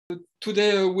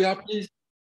Today we are pleased.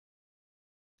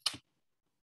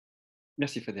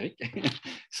 Merci Frédéric.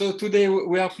 So today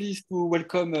we are pleased to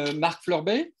welcome Marc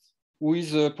Fleurbaey, who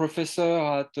is a professor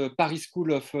at Paris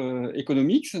School of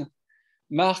Economics.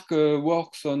 Marc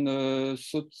works on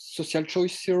social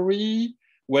choice theory,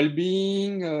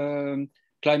 well-being,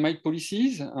 climate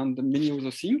policies, and many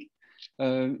other things.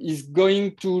 He's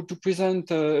going to present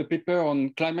a paper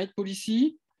on climate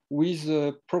policy with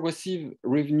progressive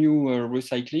revenue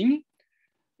recycling.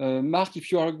 Marc,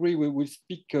 if you agree, we will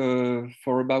speak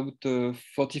for about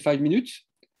 45 minutes,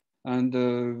 and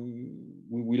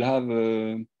we will have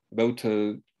about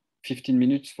 15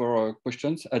 minutes for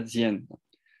questions at the end.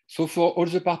 So for all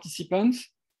the participants,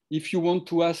 if you want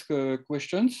to ask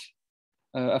questions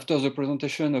after the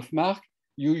presentation of Marc,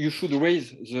 you should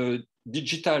raise the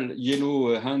digital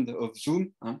yellow hand of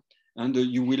Zoom, and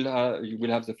you will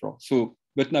have the floor. So,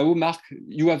 but now, Marc,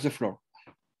 you have the floor.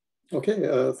 Okay,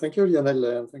 thank you, Lionel,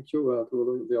 and thank you to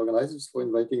all the organizers for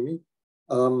inviting me.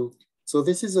 So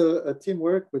this is a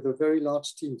teamwork with a very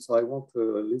large team. So I won't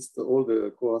list all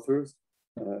the co-authors.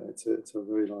 It's a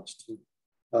very large team.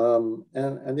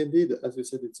 And indeed, as you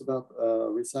said, it's about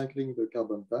recycling the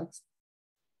carbon tax.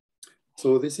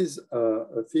 So this is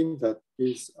a theme that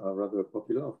is rather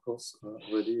popular, of course,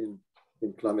 already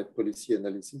in climate policy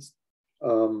analysis.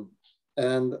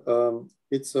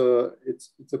 It's a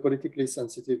politically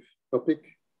sensitive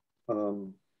topic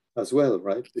as well,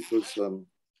 right? Because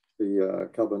the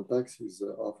carbon tax is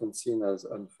often seen as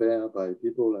unfair by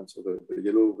people, and so the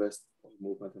yellow vest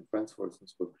movement in France, for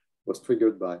instance, was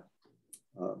triggered by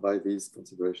these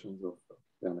considerations of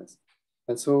fairness.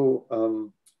 And so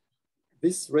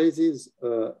this raises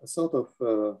a sort of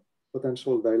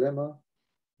potential dilemma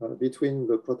between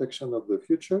the protection of the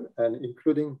future and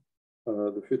including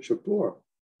the future poor,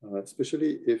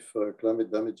 especially if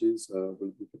climate damages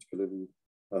will be particularly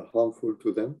harmful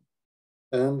to them,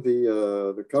 and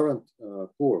the current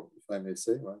poor, if I may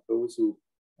say, right, those who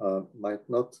might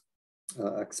not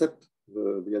accept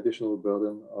the additional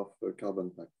burden of the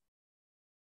carbon tax.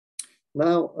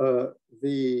 Now,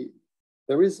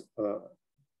 there is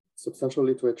substantial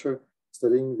literature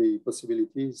studying the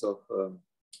possibilities of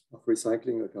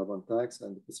recycling a carbon tax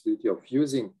and the possibility of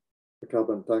using the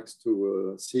carbon tax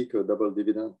to seek a double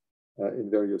dividend in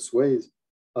various ways.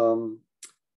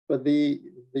 But the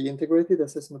integrated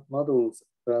assessment models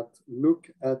that look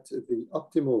at the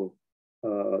optimal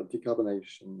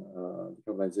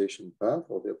decarbonization path,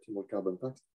 or the optimal carbon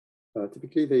tax,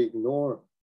 typically they ignore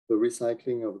the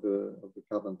recycling of the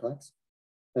carbon tax.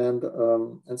 And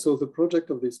so the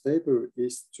project of this paper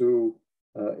is to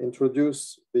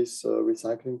introduce this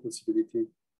recycling possibility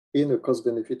in a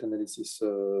cost-benefit analysis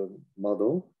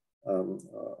model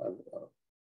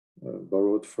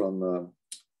borrowed from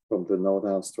the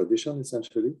Nordhaus tradition,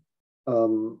 essentially,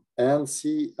 and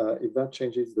see if that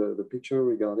changes the picture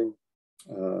regarding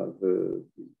the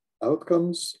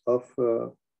outcomes of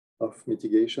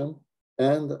mitigation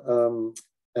and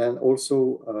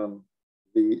also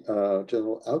the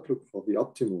general outlook for the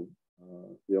optimal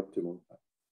path.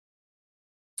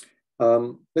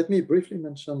 Let me briefly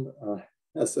mention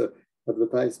as an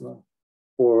advertisement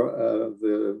for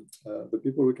the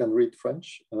people who can read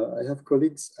French. I have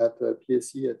colleagues at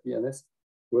PSE, at ENS,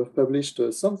 who have published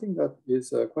something that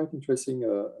is quite interesting,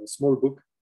 a small book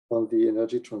on the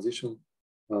energy transition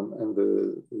and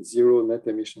the zero net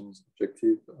emissions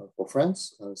objective for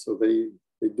France. So they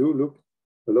do look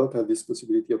a lot at this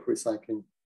possibility of recycling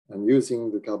and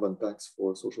using the carbon tax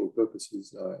for social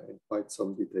purposes in quite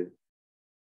some detail.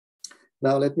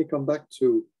 Now, let me come back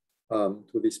to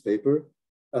this paper.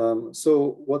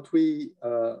 So what we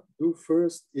do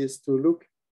first is to look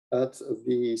at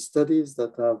the studies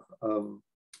that have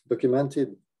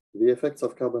documented the effects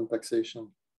of carbon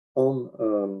taxation on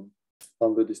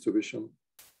the distribution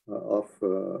of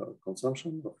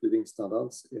consumption, of living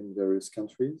standards in various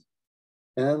countries.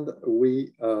 And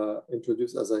we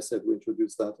introduce, as I said, we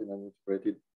introduce that in an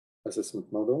integrated assessment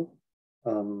model.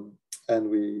 And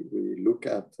we look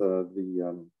at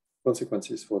the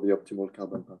consequences for the optimal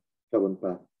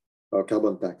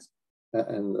carbon tax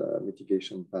and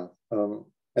mitigation path.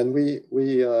 And we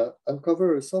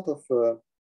uncover a sort of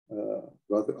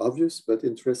rather obvious but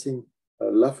interesting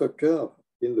Laffer curve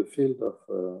in the field of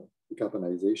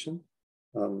decarbonization.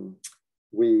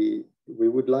 We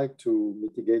would like to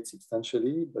mitigate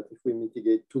substantially, but if we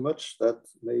mitigate too much, that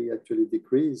may actually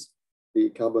decrease the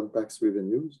carbon tax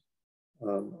revenues.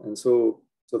 And so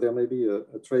there may be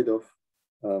a trade-off.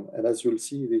 And as you'll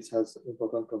see, this has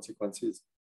important consequences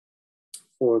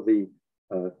for the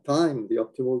time, the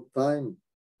optimal time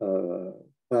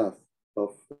path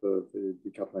of the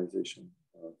decarbonization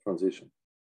transition.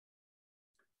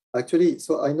 Actually,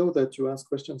 so I know that you asked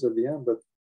questions at the end, but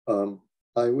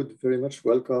I would very much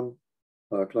welcome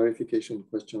clarification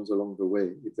questions along the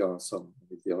way, if there are some,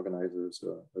 if the organizers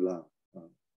allow,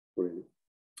 really.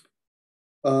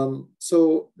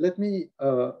 So let me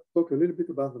talk a little bit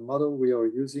about the model we are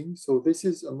using. So this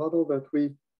is a model that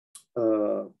we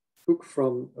took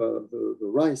from the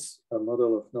RICE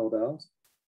model of Nordhaus,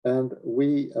 and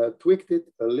we tweaked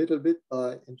it a little bit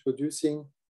by introducing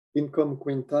income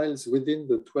quintiles within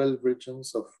the 12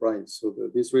 regions of RICE. So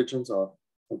these regions are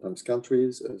sometimes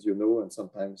countries, as you know, and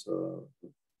sometimes a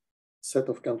set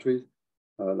of countries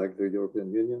like the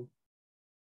European Union.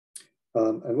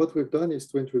 And what we've done is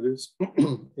to introduce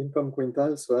income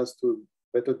quintiles so as to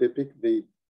better depict the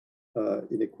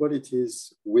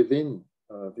inequalities within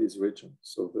these regions.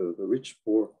 So the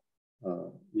rich-poor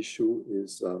issue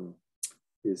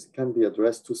can be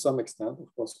addressed to some extent.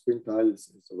 Of course, quintiles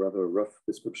is a rather rough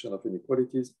description of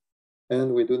inequalities,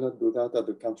 and we do not do that at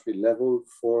the country level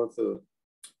for the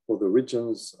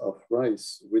regions of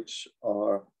RICE, which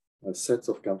are sets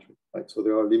of countries. Right? So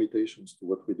there are limitations to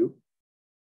what we do.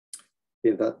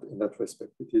 In that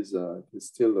respect, it is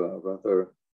still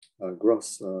rather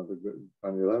gross. The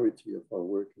granularity of our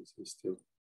work is still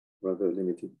rather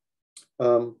limited.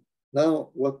 Now,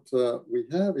 what we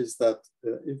have is that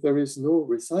if there is no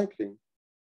recycling,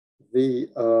 the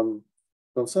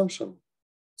consumption.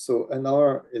 So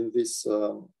NR in this, I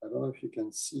don't know if you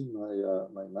can see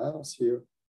my mouse here.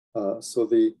 So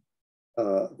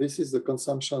this is the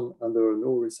consumption under a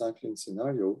no recycling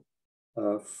scenario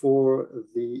for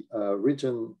the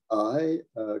region I,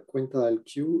 quintile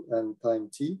Q, and time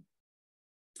T.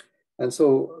 And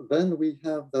so then we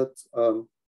have that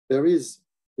there is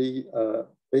the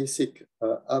basic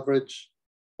average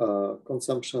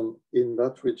consumption in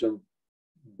that region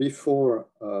before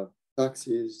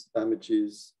taxes,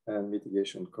 damages, and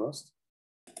mitigation costs.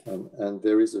 And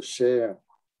there is a share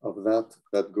of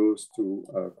that goes to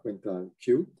quintile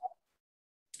Q.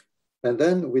 And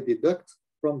then we deduct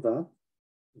from that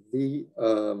the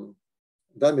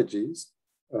damages,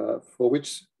 for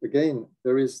which, again,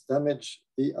 there is damage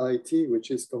DIT, which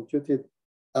is computed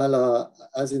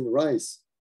as in RICE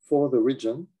for the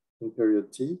region in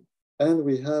period T. And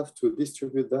we have to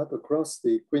distribute that across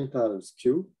the quintiles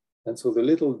Q. And so the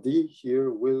little d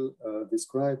here will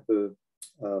describe the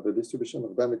distribution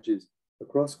of damages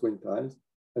across quintiles.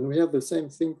 And we have the same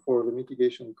thing for the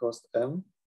mitigation cost M,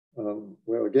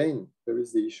 where again, there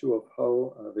is the issue of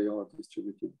how they are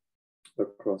distributed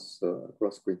across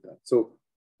quintiles. So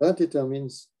that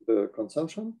determines the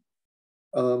consumption.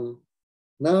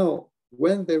 Now,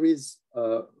 when there is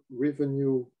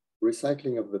revenue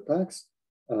recycling of the tax,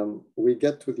 we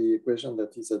get to the equation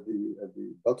that is at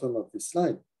the bottom of this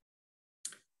slide.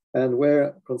 And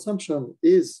where consumption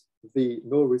is the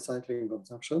no recycling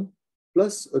consumption,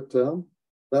 plus a term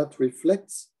that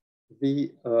reflects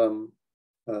the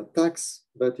tax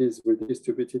that is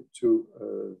redistributed to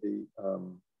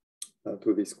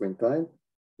this quintile.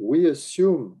 We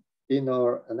assume in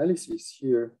our analysis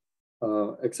here,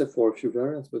 except for a few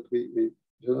variants, but we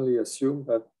generally assume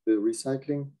that the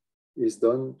recycling is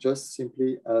done just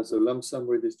simply as a lump sum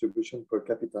redistribution per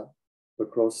capita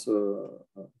across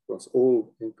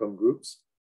all income groups.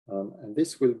 And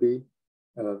this will be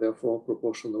therefore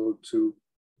proportional to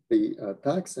the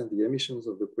tax and the emissions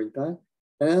of the quintile.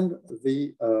 And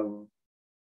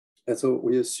so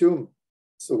we assume,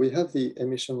 so we have the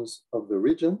emissions of the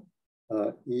region,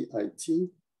 EIT,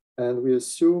 and we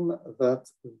assume that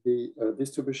the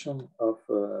distribution of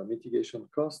mitigation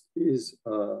cost is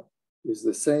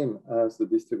the same as the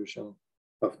distribution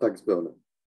of tax burden.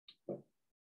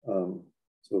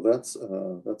 So that's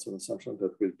an assumption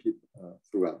that we'll keep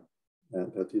throughout,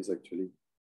 and that is actually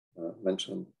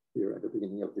mentioned here at the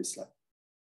beginning of this slide.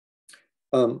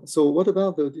 So what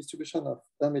about the distribution of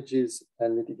damages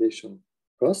and mitigation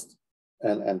cost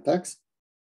and tax?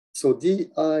 So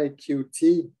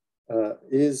DIQT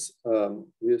is,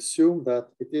 we assume that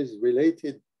it is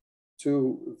related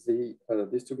to the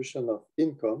distribution of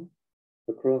income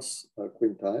across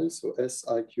quintiles. So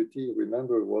SIQT,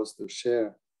 remember, was the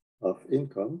share of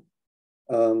income,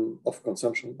 of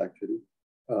consumption actually.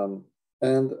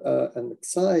 And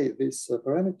Xi, this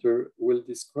parameter, will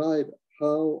describe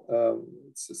how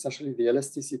it's essentially the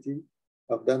elasticity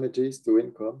of damages to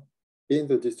income in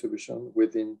the distribution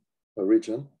within a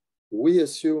region. We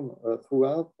assume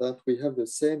throughout that we have the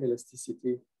same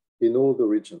elasticity in all the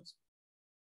regions.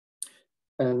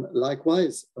 And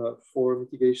likewise, for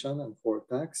mitigation and for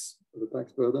tax, the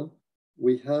tax burden,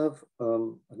 we have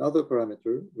another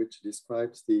parameter which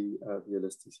describes the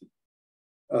elasticity.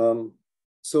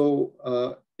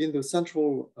 In the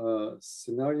central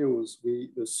scenarios,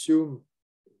 we assume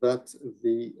that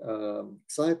the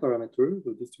psi parameter,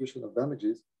 the distribution of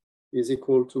damages, is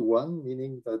equal to 1,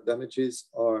 meaning that damages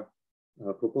are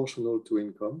proportional to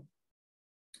income.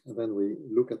 And then we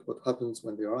look at what happens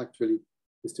when they are actually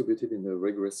distributed in a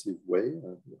regressive way,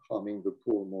 harming the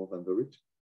poor more than the rich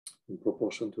in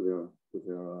proportion to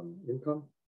their income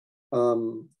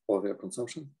or their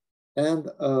consumption.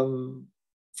 And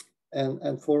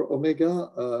for omega,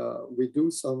 we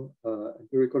do some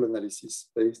empirical analysis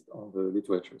based on the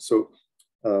literature.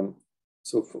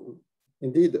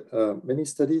 Indeed, many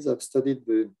studies have studied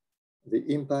the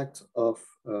impact of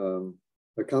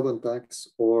a carbon tax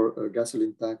or a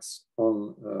gasoline tax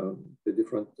on the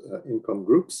different income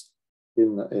groups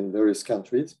in various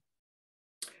countries.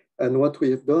 And what we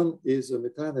have done is a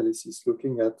meta-analysis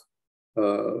looking at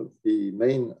the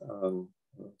main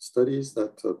studies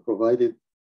that provided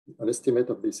an estimate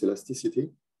of this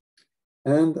elasticity.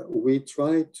 And we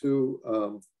try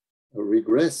to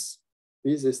regress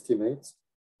these estimates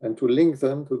and to link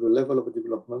them to the level of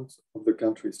development of the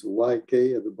country. So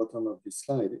YK at the bottom of this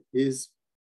slide is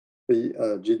the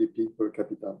GDP per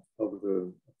capita of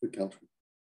the country.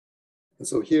 And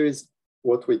so here is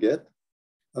what we get.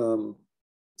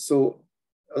 So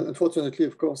unfortunately,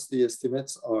 of course, the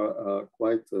estimates are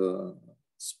quite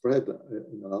spread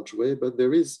in a large way, but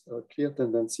there is a clear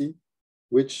tendency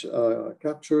which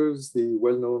captures the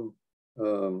well-known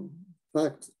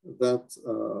fact that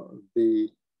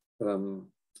the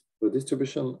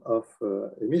distribution of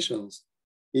emissions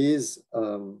is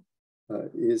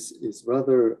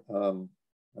rather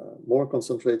more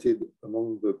concentrated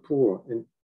among the poor in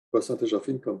percentage of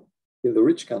income in the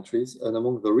rich countries and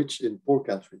among the rich in poor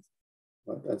countries.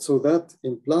 Right? And so that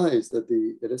implies that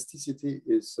the elasticity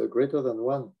is greater than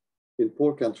 1 in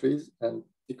poor countries and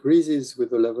decreases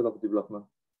with the level of development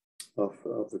of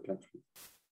the country.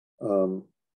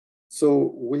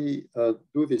 So we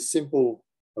do this simple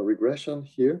regression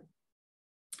here,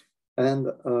 and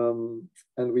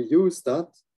we use that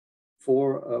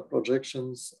for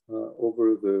projections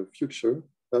over the future.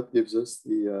 That gives us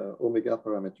the omega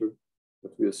parameter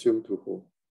that we assume to hold.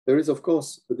 There is, of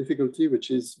course, a difficulty,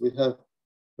 which is we have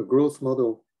a growth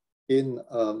model in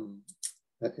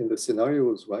the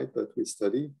scenarios, right, that we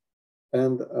study.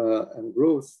 And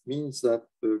growth means that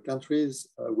the countries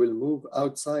will move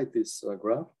outside this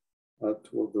graph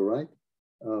toward the right.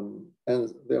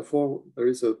 And therefore, there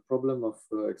is a problem of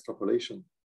extrapolation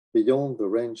beyond the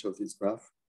range of this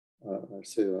graph. I'll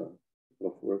say a couple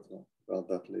of words about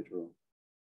that later on.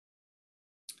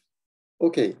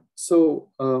 Okay, so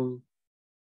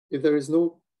if there is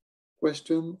no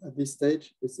question at this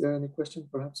stage, is there any question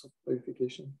perhaps of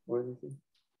clarification or anything?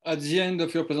 At the end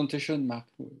of your presentation, Marc.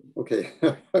 Okay,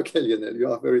 okay, Lionel,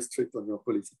 you are very strict on your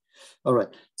policy. All right,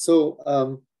 so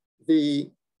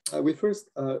we first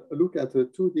look at a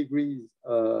 2 degrees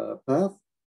path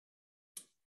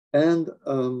and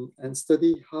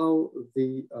study how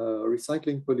the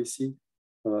recycling policy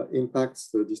impacts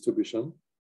the distribution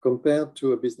compared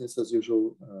to a business as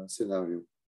usual scenario.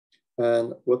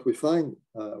 And what we find,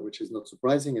 which is not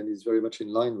surprising and is very much in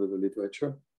line with the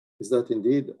literature, is that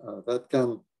indeed that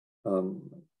can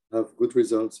have good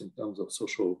results in terms of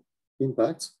social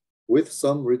impacts with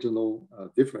some regional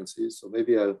differences. So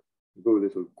maybe I'll go a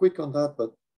little quick on that,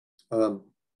 but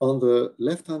on the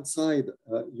left-hand side,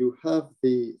 you have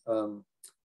the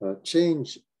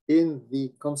change in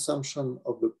the consumption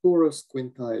of the poorest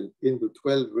quintile in the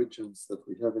 12 regions that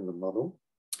we have in the model.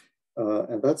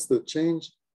 And that's the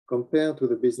change compared to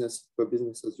the business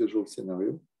as usual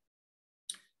scenario.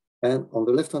 And on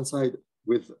the left-hand side,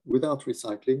 without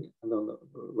recycling, and on the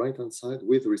right-hand side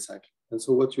with recycling. And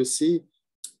so what you see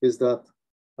is that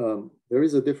there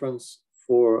is a difference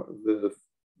for the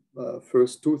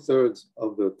first 2/3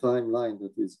 of the timeline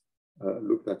that is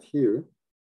looked at here.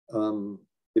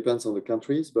 Depends on the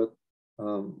countries, but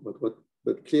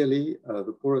clearly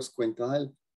the poorest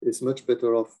quintile is much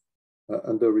better off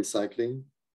under recycling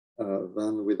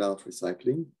than without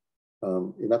recycling.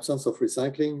 In absence of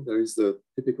recycling, there is the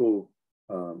typical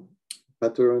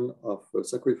pattern of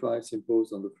sacrifice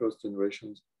imposed on the first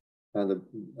generations and the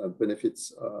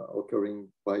benefits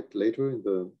occurring quite later in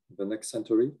the next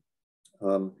century.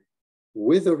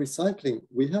 With the recycling,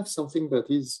 we have something that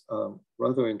is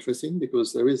rather interesting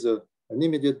because there is an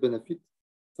immediate benefit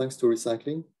thanks to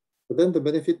recycling, but then the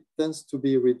benefit tends to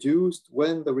be reduced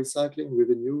when the recycling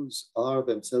revenues are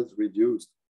themselves reduced,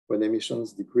 when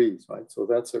emissions decrease, right? So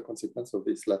that's a consequence of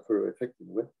this Laffer effect in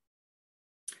a way.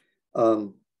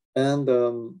 And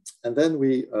then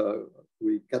we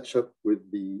catch up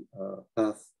with the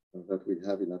path that we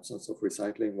have in absence of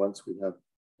recycling once we have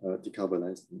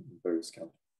decarbonized in various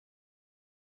countries.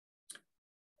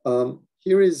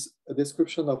 Here is a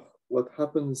description of what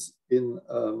happens in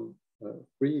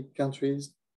 3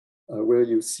 countries where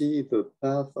you see the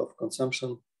path of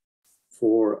consumption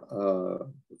for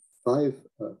 5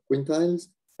 quintiles.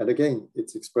 And again,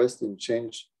 it's expressed in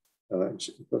change,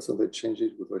 percentage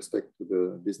changes with respect to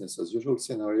the business as usual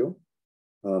scenario.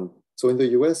 So in the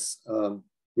US,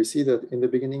 we see that in the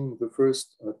beginning, the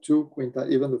first 2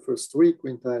 quintiles, even the first 3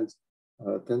 quintiles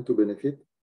tend to benefit.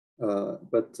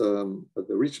 But the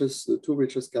 2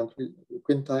 richest countries,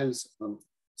 quintiles,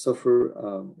 suffer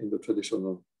in the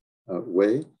traditional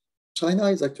way. China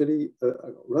is actually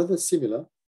rather similar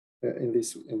in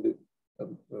this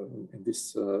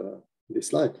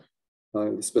slide,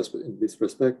 in this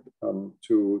respect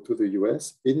to the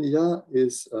US. India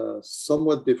is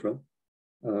somewhat different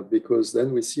because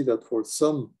then we see that for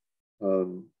some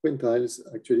quintiles,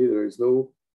 actually there is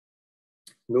no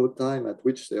time at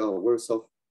which they are worse off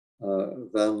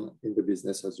than in the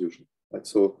business as usual. Right?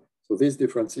 So these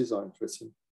differences are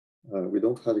interesting. We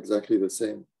don't have exactly the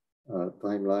same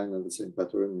timeline and the same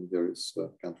pattern in various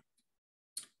countries.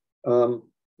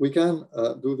 We can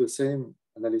do the same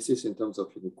analysis in terms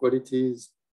of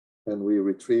inequalities, and we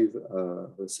retrieve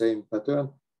the same pattern,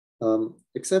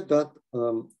 except that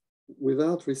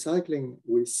without recycling,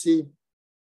 we see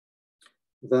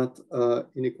that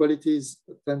inequalities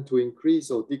tend to increase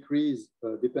or decrease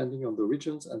depending on the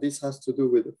regions. And this has to do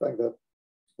with the fact that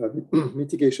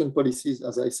mitigation policies,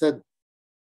 as I said,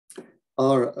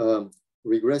 are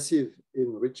regressive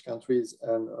in rich countries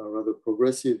and rather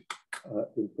progressive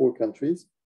in poor countries.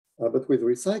 But with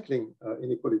recycling,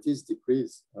 inequalities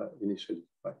decrease initially.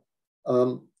 Right?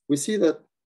 We see that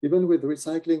even with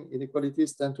recycling,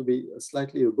 inequalities tend to be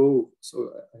slightly above.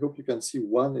 So I hope you can see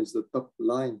one is the top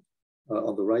line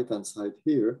on the right-hand side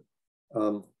here.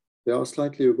 They are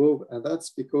slightly above, and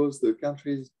that's because the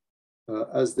countries,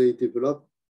 as they develop,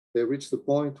 they reach the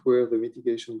point where the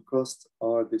mitigation costs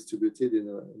are distributed in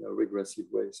a regressive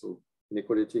way. So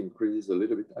inequality increases a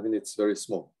little bit. I mean, it's very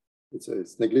small.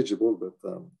 It's negligible,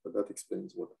 but that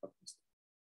explains what happens.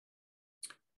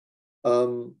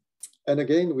 And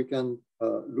again, we can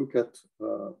look at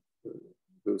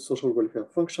the social welfare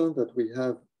function that we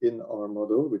have in our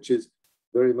model, which is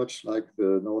very much like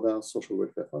the Nordau social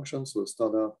welfare function. So a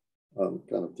standard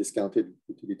kind of discounted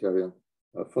utilitarian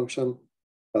function.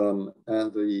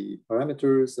 And the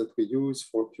parameters that we use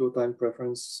for pure time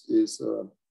preference is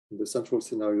in the central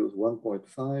scenarios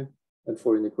 1.5, and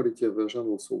for inequality aversion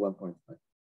also 1.5.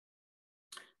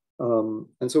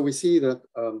 And so we see that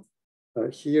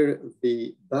here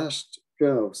the dashed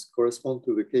curves correspond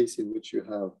to the case in which you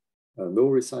have no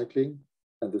recycling,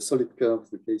 and the solid curves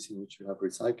the case in which you have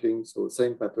recycling. So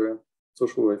same pattern,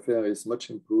 social welfare is much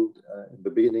improved in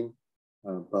the beginning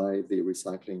by the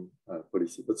recycling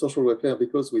policy. But social welfare,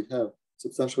 because we have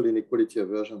substantial inequality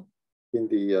aversion in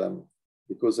the,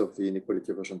 because of the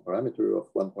inequality aversion parameter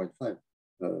of 1.5,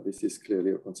 this is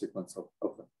clearly a consequence of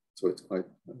that. So it's quite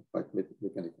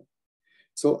mechanical.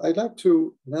 So I'd like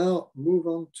to now move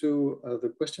on to the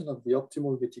question of the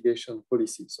optimal mitigation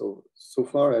policy. So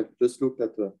far I've just looked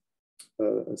at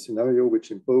a scenario which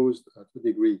imposed a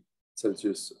 2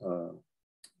 °C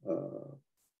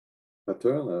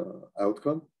pattern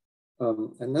outcome.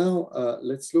 And now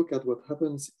let's look at what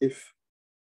happens if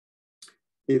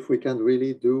we can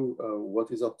really do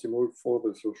what is optimal for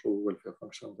the social welfare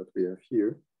function that we have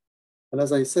here. And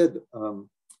as I said,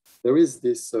 there is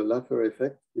this Laffer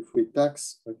effect. If we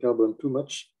tax carbon too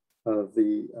much,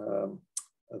 the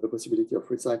possibility of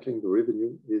recycling the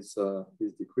revenue is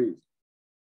decreased.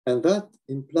 And that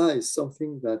implies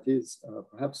something that is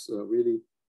perhaps really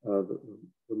the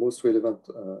most relevant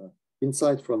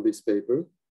insight from this paper,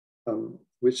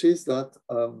 which is that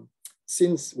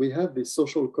since we have this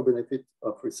social co-benefit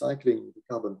of recycling the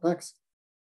carbon tax,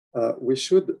 we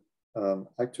should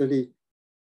actually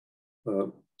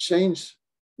change,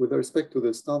 with respect to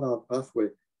the standard pathway,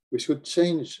 we should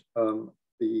change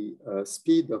the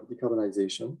speed of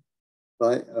decarbonization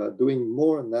by doing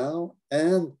more now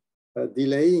and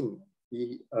delaying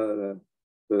the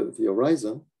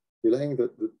horizon, delaying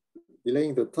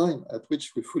the time at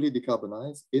which we fully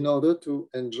decarbonize in order to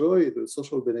enjoy the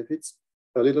social benefits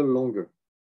a little longer,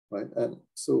 right? And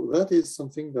so that is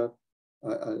something that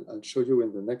I'll show you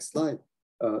in the next slide.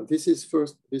 This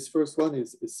first one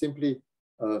is simply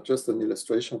just an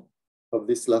illustration of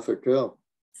this Laffer curve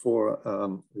for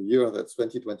a year that's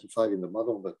 2025 in the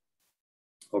model. But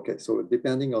okay, so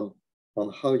depending on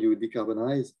how you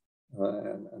decarbonize,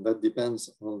 and that depends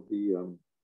on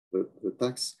the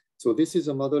tax. So this is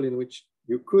a model in which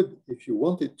you could, if you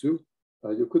wanted to,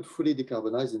 you could fully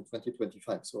decarbonize in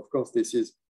 2025. So of course, this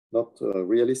is not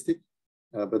realistic,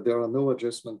 but there are no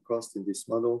adjustment costs in this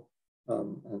model.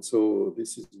 And so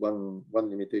this is one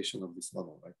limitation of this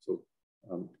model, right? So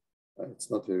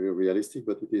it's not very realistic,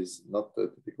 but it is not a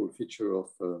typical feature of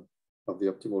the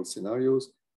optimal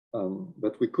scenarios,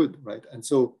 but we could, right? And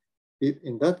so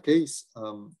in that case,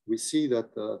 we see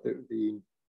that the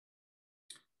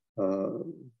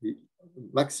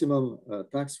maximum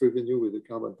tax revenue with the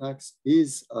carbon tax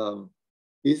is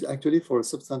actually for a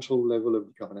substantial level of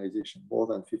decarbonization, more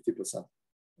than 50%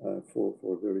 for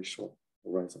a very short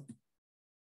horizon.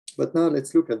 But now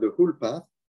let's look at the whole path.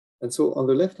 And so on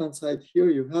the left-hand side here,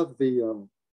 you have the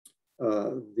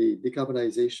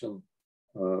decarbonization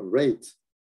rate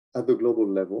at the global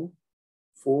level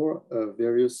for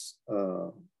various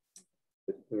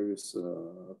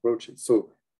approaches.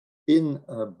 So in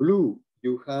blue,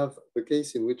 you have the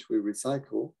case in which we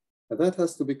recycle, and that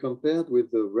has to be compared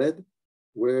with the red,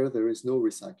 where there is no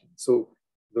recycling. So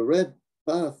the red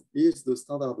path is the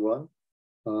standard one.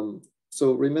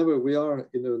 So remember, we are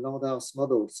in a Nordhaus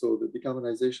model, so the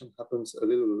decarbonization happens a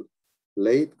little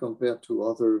late compared to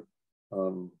other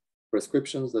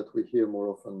prescriptions that we hear more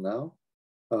often now.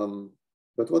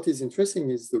 But what is interesting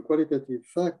is the qualitative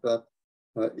fact that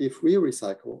if we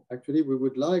recycle, actually, we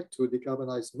would like to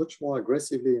decarbonize much more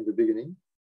aggressively in the beginning,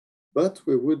 but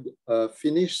we would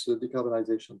finish the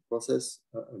decarbonization process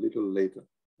a little later,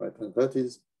 right? And that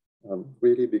is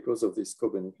really because of this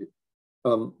co-benefit.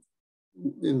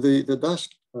 In the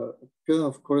dashed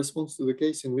curve corresponds to the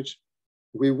case in which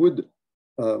we would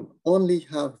only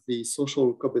have the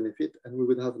social co-benefit and we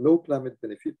would have no climate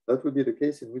benefit. That would be the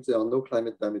case in which there are no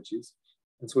climate damages.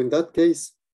 And so in that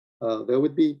case, there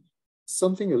would be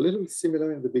something a little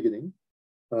similar in the beginning.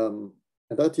 And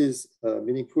that is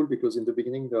meaningful because in the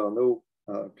beginning, there are no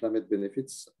climate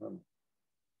benefits.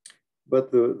 But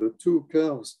the two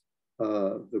curves,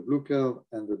 the blue curve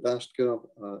and the dashed curve,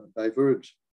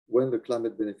 diverge when the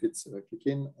climate benefits kick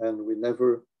in, and we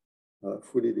never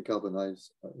fully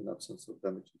decarbonize in absence of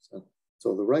damages. And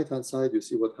so on the right-hand side, you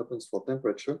see what happens for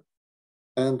temperature.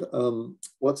 And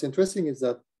what's interesting is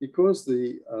that because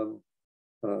the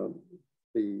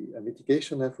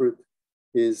mitigation effort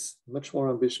is much more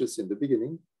ambitious in the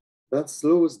beginning, that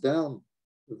slows down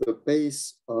the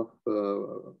pace of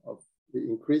the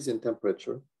increase in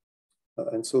temperature.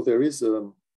 And so there is a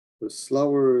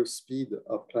slower speed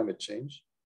of climate change,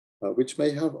 which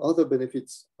may have other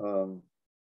benefits. And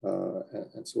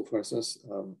so, for instance,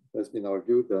 it has been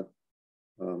argued that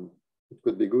it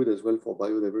could be good as well for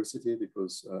biodiversity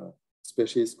because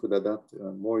species could adapt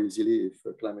more easily if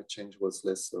climate change was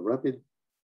less rapid.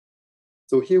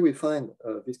 So here we find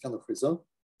this kind of result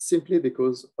simply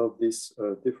because of this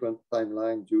different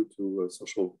timeline due to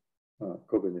social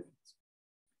co-benefits.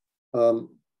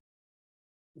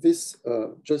 This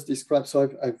just describes, so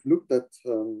I've looked at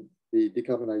the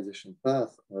decarbonization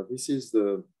path. This is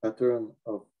the pattern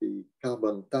of the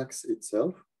carbon tax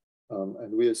itself.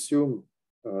 And we assume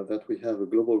that we have a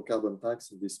global carbon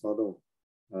tax in this model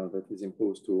that is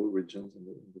imposed to all regions in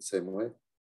the same way.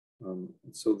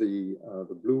 So the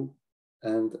blue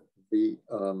and the,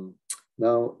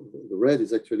 now the red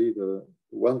is actually the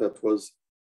one that was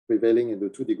prevailing in the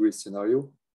 2-degree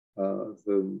scenario.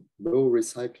 The no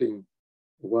recycling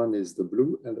one is the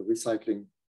blue, and the recycling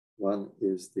one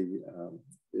is the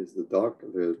dark,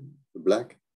 the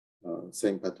black,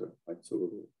 same pattern, right? So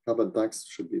the carbon tax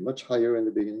should be much higher in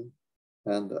the beginning,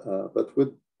 and but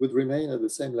would remain at the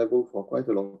same level for quite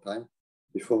a long time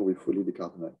before we fully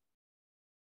decarbonize.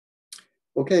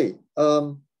 Okay,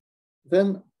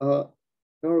 then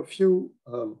there are a few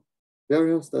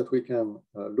variants that we can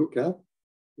look at.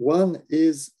 One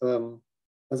is,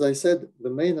 as I said,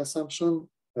 the main assumption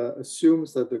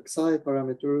assumes that the Xi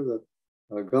parameter that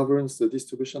governs the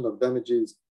distribution of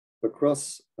damages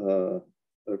across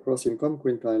income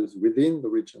quintiles within the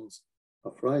regions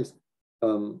of rise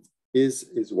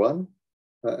is 1.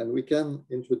 And we can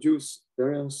introduce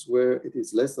variants where it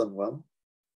is less than 1.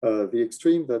 The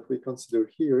extreme that we consider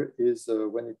here is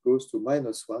when it goes to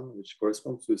 -1, which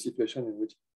corresponds to a situation in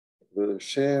which the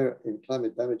share in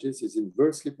climate damages is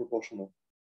inversely proportional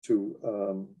to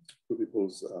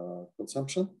people's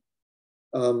consumption.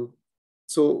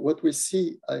 So what we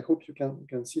see, I hope you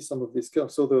can see some of these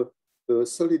curves. So the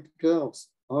solid curves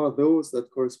are those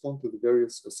that correspond to the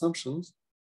various assumptions.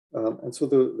 And so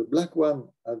the black one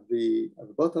at the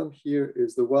bottom here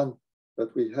is the one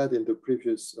that we had in the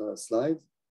previous slides.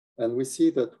 And we see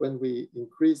that when we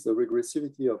increase the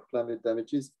regressivity of climate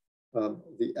damages,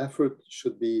 the effort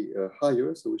should be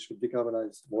higher, so we should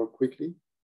decarbonize more quickly.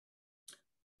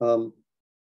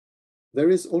 there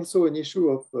is also an issue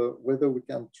of whether we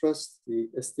can trust the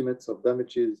estimates of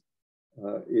damages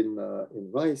in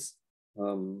rice.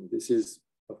 This is,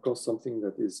 of course, something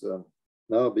that is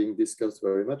now being discussed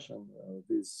very much, and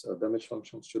these damage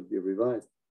functions should be revised.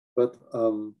 But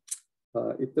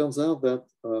it turns out that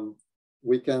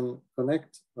we can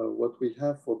connect what we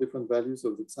have for different values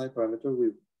of the Xi parameter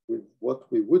with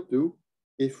what we would do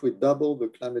if we double the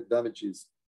climate damages.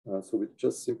 So we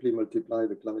just simply multiply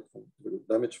the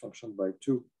damage function by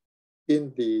 2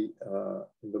 in the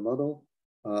model.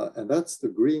 And that's the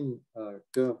green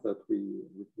curve that we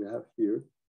have here,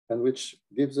 and which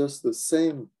gives us the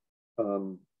same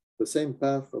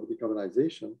path of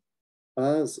decarbonization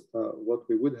as what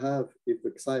we would have if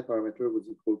the Xi parameter was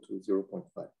equal to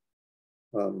 0.5.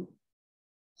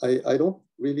 I don't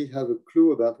really have a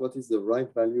clue about what is the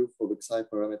right value for the Xi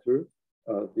parameter.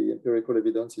 The empirical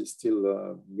evidence is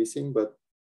still missing, but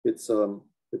it's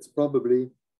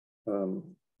probably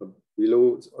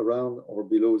around or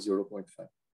below 0.5.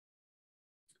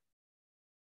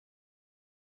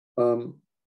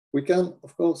 We can,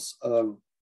 of course,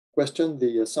 question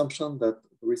the assumption that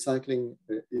recycling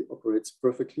operates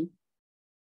perfectly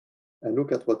and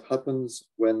look at what happens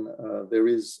when there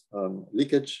is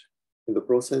leakage in the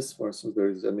process. For instance, there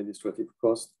is administrative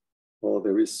cost, or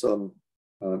there is some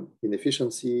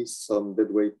inefficiency, some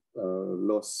deadweight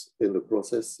loss in the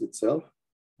process itself.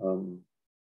 And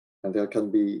there can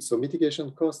be, so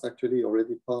mitigation cost actually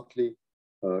already partly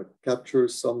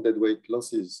captures some deadweight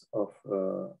losses of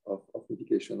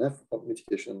mitigation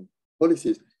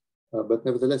policies. But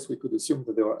nevertheless, we could assume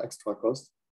that there are extra costs.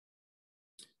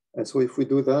 And so if we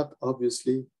do that,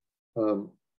 obviously,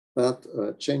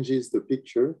 that changes the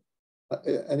picture.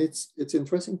 And it's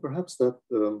interesting perhaps that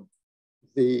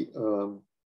the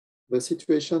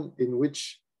situation in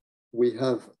which we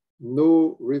have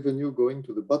no revenue going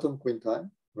to the bottom quintile,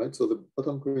 right? So the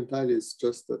bottom quintile is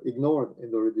just ignored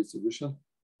in the redistribution,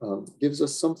 gives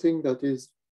us something that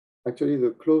is actually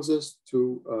the closest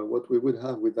to what we would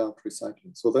have without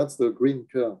recycling. So that's the green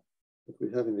curve that we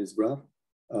have in this graph.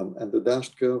 And the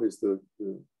dashed curve is the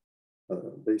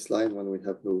baseline when we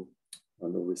have no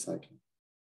recycling.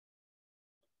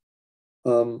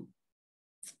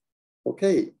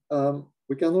 Okay,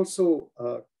 we can also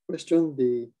question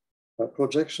the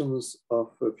projections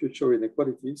of future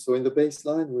inequality. So in the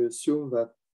baseline, we assume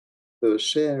that the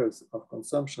shares of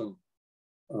consumption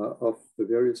of the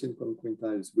various income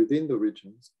quintiles within the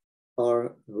regions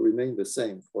remain the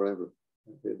same forever.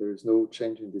 Okay, there is no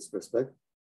change in this respect.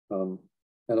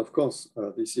 And of course,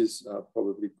 this is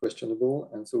probably questionable.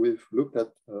 And so we've looked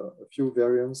at a few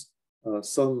variants,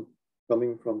 some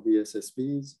coming from the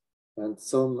SSPs and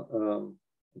some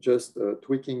just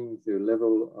tweaking the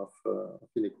level of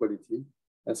inequality.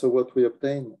 And so what we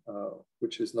obtain,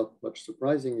 which is not much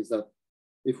surprising, is that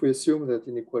if we assume that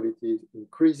inequality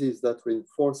increases, that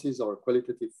reinforces our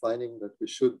qualitative finding that we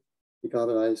should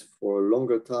decarbonize for a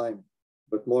longer time,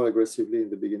 but more aggressively in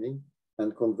the beginning.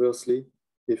 And conversely,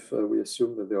 if we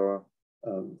assume that there are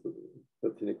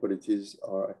that inequalities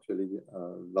are actually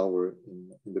lower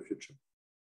in the future.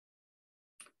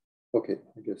 Okay,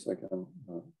 I guess I can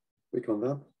click on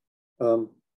that.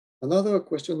 Another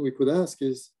question we could ask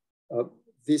is,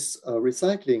 this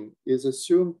recycling is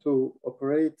assumed to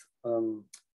operate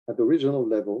at the regional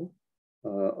level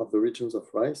of the regions of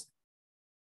rice.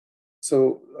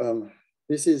 So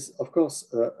this is, of course,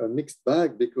 a mixed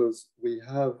bag, because we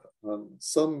have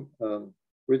some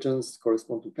regions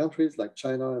correspond to countries like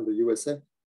China and the USA.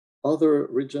 Other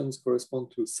regions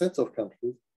correspond to sets of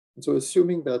countries. And so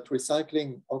assuming that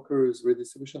recycling occurs,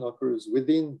 redistribution occurs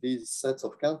within these sets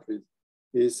of countries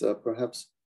is perhaps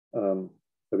a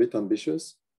bit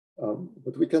ambitious.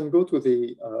 But we can go to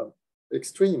the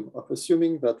extreme of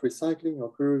assuming that recycling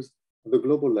occurs at the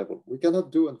global level. We cannot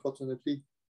do, unfortunately,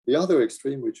 the other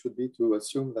extreme, which would be to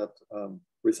assume that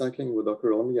recycling would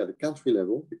occur only at the country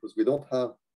level, because we don't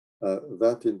have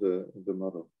that in the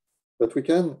model. But we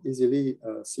can easily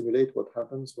simulate what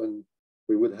happens when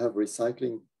we would have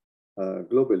recycling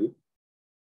globally.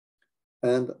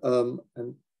 And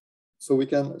so we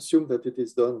can assume that it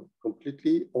is done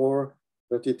completely, or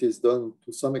that it is done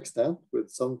to some extent, with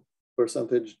some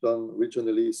percentage done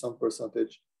regionally, some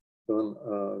percentage done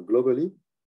globally.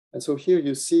 And so here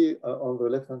you see on the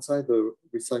left-hand side the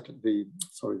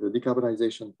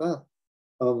decarbonization path.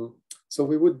 So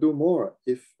we would do more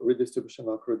if redistribution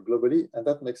occurred globally, and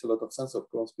that makes a lot of sense, of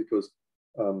course, because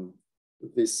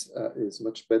this is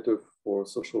much better for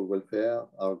social welfare,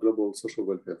 our global social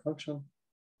welfare function,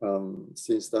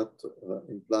 since that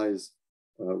implies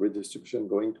redistribution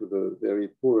going to the very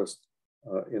poorest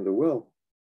in the world.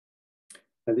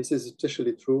 And this is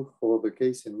especially true for the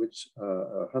case in which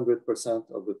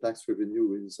 100% of the tax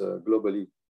revenue is globally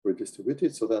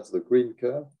redistributed. So that's the green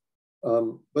curve.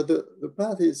 But the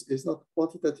path is not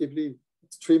quantitatively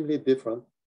extremely different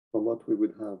from what we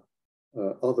would have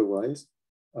otherwise.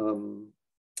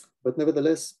 But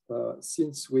nevertheless,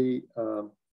 since we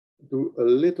do a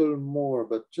little more,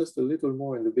 but just a little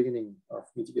more in the beginning of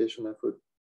mitigation effort,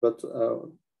 but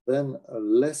then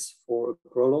less for a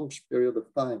prolonged period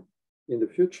of time in the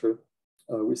future,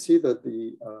 we see that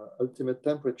the ultimate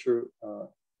temperature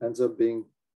ends up being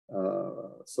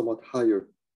somewhat higher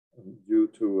due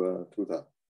to that.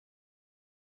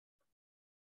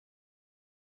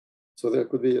 So there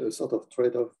could be a sort of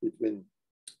trade-off between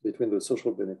the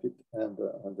social benefit and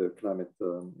the climate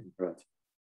imperative.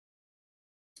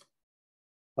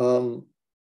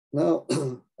 Now,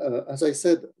 as I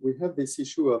said, we have this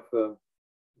issue of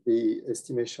the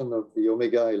estimation of the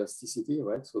omega elasticity,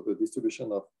 right? So the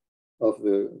distribution of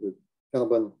the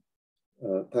carbon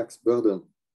tax burden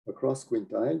across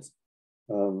quintiles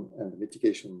and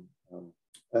mitigation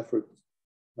effort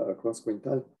across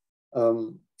quintile.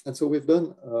 And so we've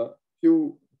done a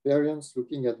few variants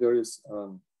looking at various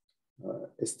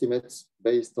estimates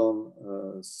based on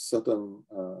a certain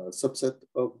subset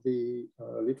of the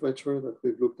literature that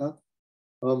we've looked at.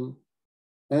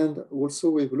 And also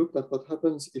we've looked at what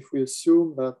happens if we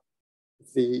assume that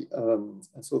and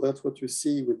so that's what you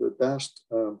see with the dashed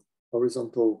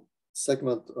horizontal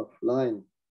segment of line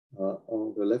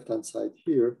on the left-hand side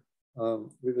here.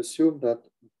 We've assumed that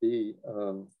the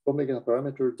omega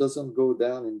parameter doesn't go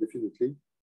down indefinitely,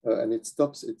 and it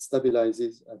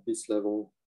stabilizes at this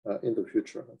level in the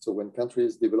future. So when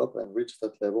countries develop and reach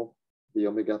that level, the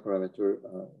omega parameter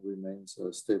remains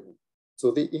stable. So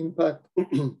the impact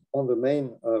on the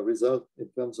main result in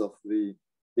terms of the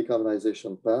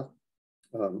decarbonization path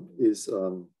is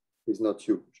not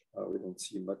huge. We don't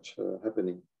see much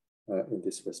happening in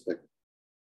this respect.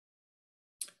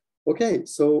 Okay,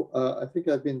 so I think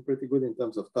I've been pretty good in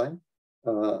terms of time,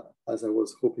 as I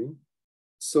was hoping.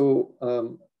 So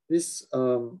this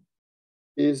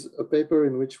is a paper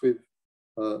in which we've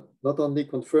not only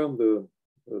confirmed the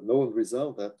known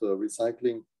result that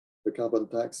recycling the carbon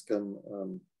tax can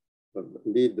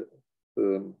lead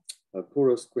the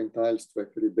poorest quintiles to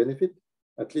actually benefit,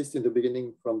 at least in the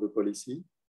beginning, from the policy.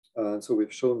 So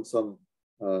we've shown some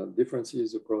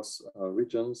differences across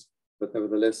regions, but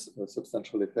nevertheless a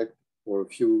substantial effect for a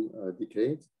few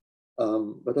decades.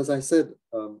 But as I said,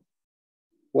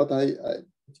 what I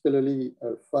particularly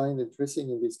find interesting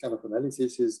in this kind of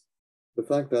analysis is the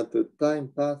fact that the time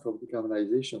path of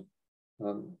decarbonization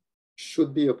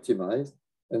should be optimized.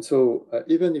 And so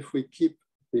even if we keep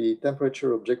the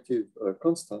temperature objective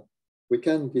constant, we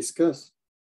can discuss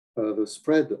the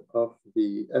spread of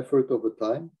the effort over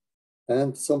time.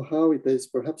 And somehow it is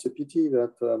perhaps a pity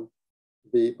that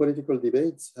the political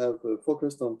debates have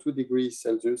focused on 2 degrees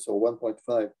Celsius or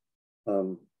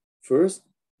 1.5 first.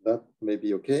 That may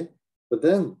be okay. But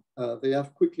then they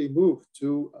have quickly moved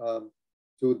to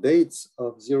dates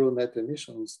of zero net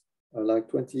emissions like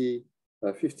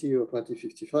 2050 or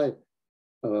 2055.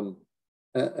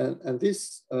 And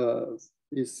this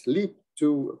leap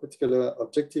to a particular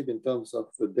objective in terms of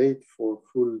the date for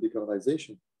full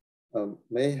decarbonization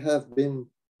may have been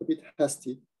a bit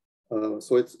hasty.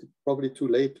 So it's probably too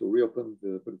late to reopen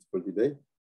the political debate.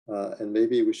 And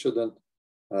maybe we shouldn't,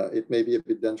 it may be a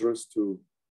bit dangerous to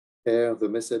air the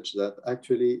message that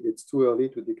actually it's too early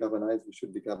to decarbonize, we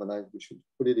should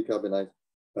fully decarbonize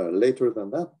later than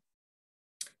that.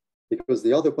 Because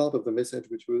the other part of the message,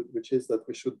 which is that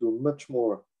we should do much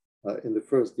more in the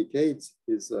first decades,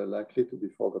 is likely to be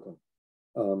forgotten.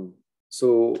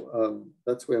 So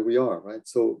that's where we are, right?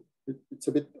 So it's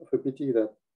a bit of a pity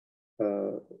that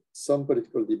some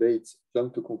political debates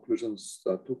jump to conclusions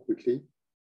too quickly,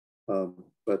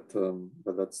 but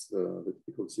that's the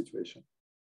typical situation.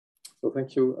 So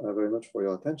thank you very much for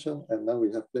your attention. And now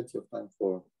we have plenty of time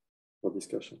for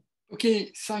discussion.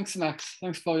 Okay, thanks, Max.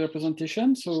 Thanks for your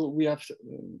presentation. So we have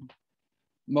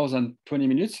more than 20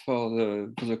 minutes for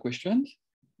the questions.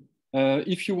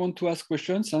 If you want to ask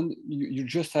questions, and you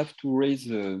just have to raise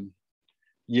the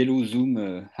yellow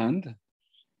Zoom hand.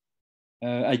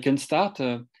 I can start.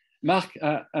 Marc,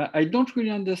 I don't really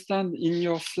understand in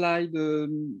your slide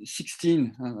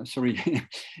 16, sorry,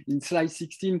 in slide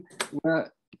 16,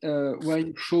 where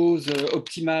it shows the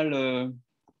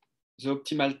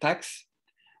optimal tax.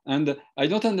 And I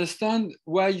don't understand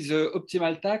why the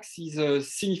optimal tax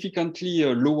is significantly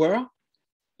lower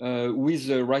with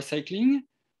recycling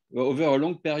over a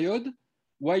long period,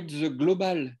 while the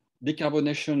global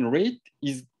decarbonization rate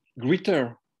is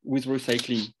greater with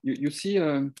recycling? You see?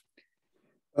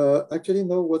 Actually,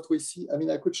 no, what we see, I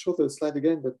mean, I could show the slide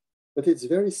again, but it's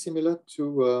very similar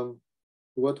to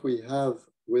what we have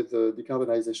with the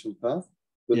decarbonization path.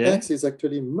 The tax is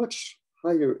actually much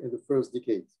higher in the first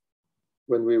decade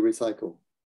when we recycle.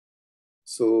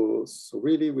 So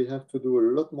really, we have to do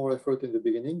a lot more effort in the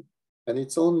beginning. And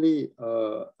it's only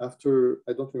after,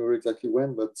 I don't remember exactly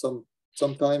when, but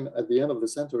sometime at the end of the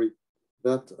century,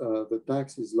 that the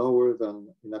tax is lower than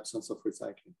in absence of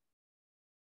recycling.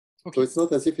 Okay. So it's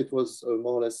not as if it was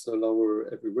more or less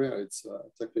lower everywhere. It's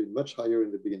actually much higher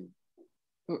in the beginning.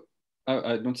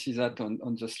 I don't see that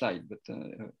on the slide, but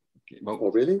okay. Well,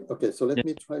 oh, really? Okay, so let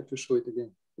me try to show it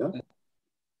again. Yeah.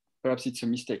 Perhaps it's a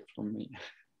mistake from me.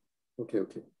 Okay,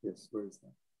 yes, where is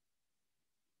that?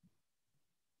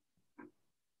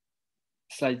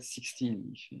 Slide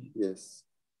 16. Yes.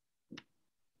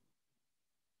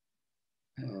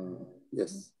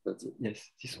 Yes, that's it.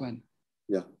 Yes, this one.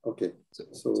 Yeah, okay.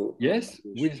 So yes,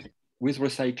 with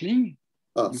recycling.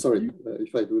 Sorry,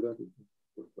 if I do that,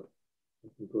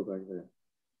 let me go back there.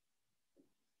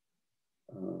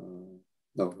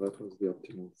 No, that was the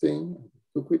optimal thing.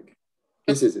 Too quick.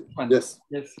 This is it. Yes.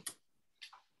 Yes.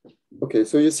 Okay,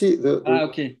 so you see the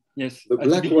okay. Yes. The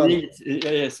black one.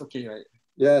 Yes. Okay. Right.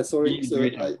 Yeah. Sorry. So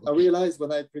I realized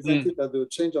when I presented that the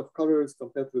change of colors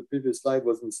compared to the previous slide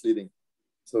was misleading.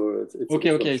 So it's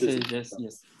okay. Okay. So,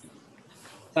 yes.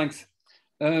 Thanks.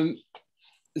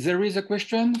 There is a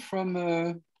question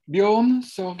from Bjorn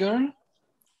Sorger.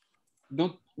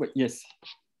 Yes.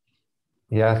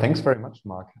 Yeah, thanks very much,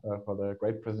 Marc, for the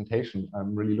great presentation.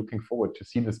 I'm really looking forward to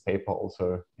see this paper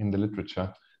also in the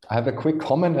literature. I have a quick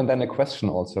comment and then a question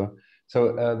also.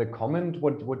 So the comment,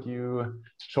 what you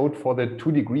showed for the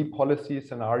 2-degree policy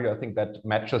scenario, I think that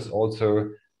matches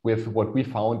also with what we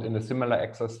found in a similar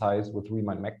exercise with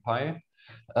Remind Magpie.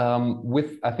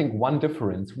 With, I think, one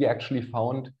difference, we actually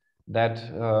found that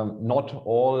not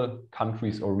all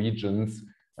countries or regions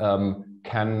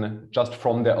can just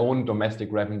from their own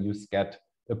domestic revenues get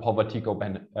a poverty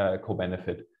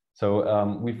co-benefit.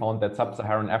 So we found that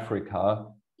sub-Saharan Africa,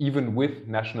 even with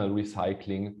national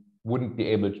recycling, wouldn't be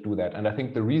able to do that. And I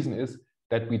think the reason is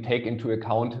that we take into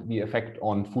account the effect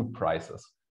on food prices.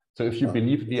 So if you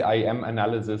believe the IEM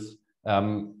analysis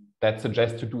that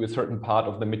suggests to do a certain part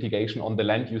of the mitigation on the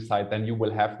land use side, then you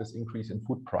will have this increase in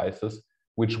food prices,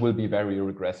 which will be very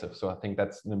regressive. So I think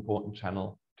that's an important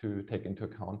channel to take into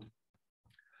account.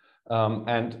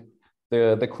 And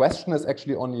the question is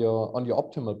actually on your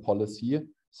optimal policy.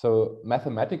 So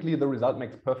mathematically, the result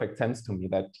makes perfect sense to me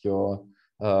that your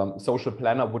social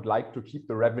planner would like to keep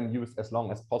the revenues as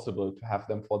long as possible to have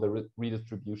them for the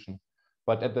redistribution.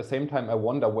 But at the same time, I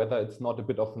wonder whether it's not a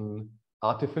bit of an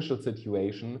artificial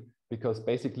situation, because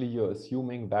basically you're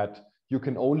assuming that you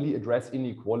can only address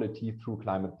inequality through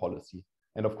climate policy.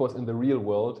 And of course, in the real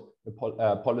world, the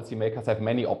policymakers have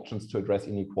many options to address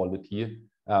inequality.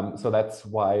 So that's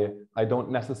why I don't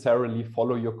necessarily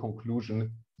follow your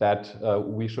conclusion that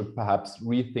we should perhaps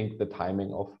rethink the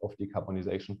timing of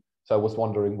decarbonization. So I was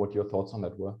wondering what your thoughts on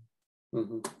that were.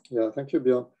 Mm-hmm. Yeah, thank you,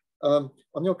 Bjorn.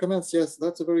 On your comments, yes,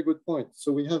 that's a very good point.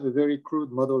 So we have a very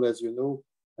crude model, as you know,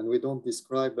 and we don't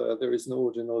describe, there is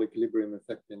no general equilibrium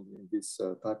effect in this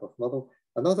type of model.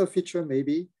 Another feature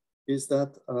maybe is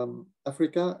that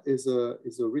Africa is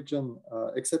a region,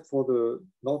 except for the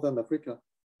Northern Africa,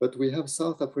 but we have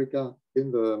South Africa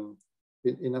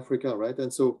in Africa, right?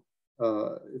 And so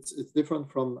it's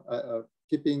different from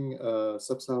keeping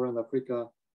sub-Saharan Africa.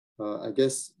 I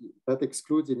guess that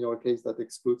excludes, in your case, that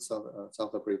excludes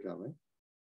South Africa, right?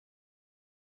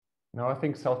 No, I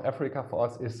think South Africa for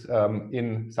us is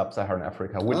in sub-Saharan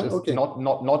Africa, which is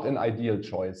not an ideal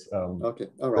choice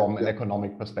from an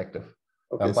economic perspective.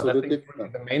 Okay, but so I think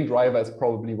the main driver is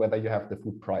probably whether you have the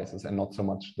food prices and not so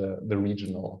much the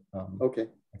regional. Okay,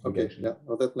 yeah,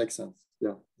 well, that makes sense.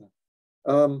 Yeah,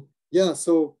 yeah.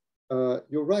 So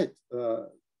you're right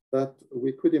that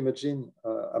we could imagine.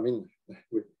 I mean,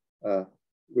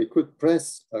 we could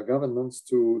press governments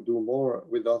to do more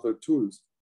with other tools.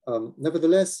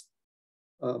 Nevertheless,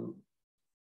 I'm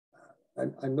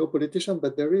no politician,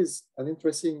 but there is an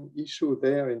interesting issue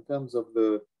there in terms of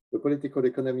the political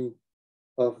economy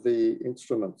of the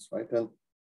instruments, right?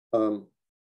 And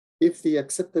if the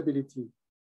acceptability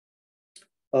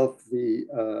of the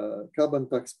carbon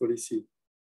tax policy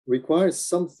requires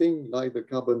something like the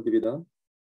carbon dividend,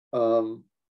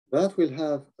 that will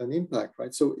have an impact,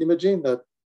 right? So imagine that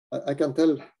I can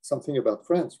tell something about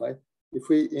France, right?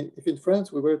 If in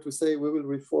France we were to say we will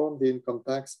reform the income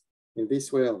tax in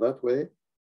this way or that way,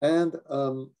 and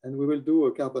we will do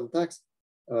a carbon tax,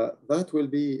 that will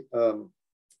be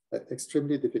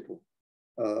extremely difficult,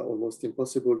 almost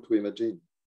impossible to imagine.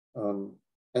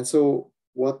 And so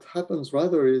what happens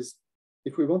rather is,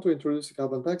 if we want to introduce a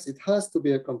carbon tax, it has to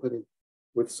be accompanied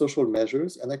with social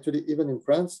measures. And actually, even in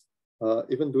France,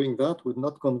 even doing that would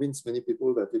not convince many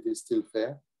people that it is still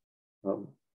fair.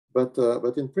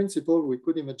 But in principle, we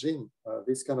could imagine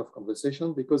this kind of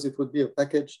conversation, because it would be a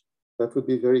package that would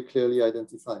be very clearly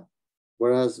identified.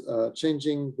 Whereas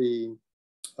changing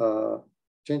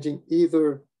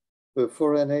either the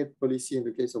foreign aid policy in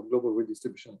the case of global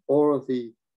redistribution, or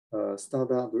the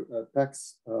standard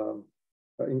tax,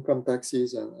 income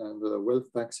taxes and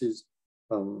wealth taxes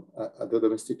at the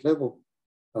domestic level,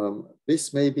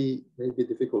 this may be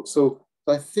difficult. So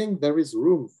I think there is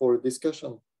room for a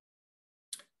discussion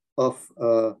of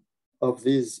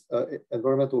these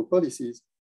environmental policies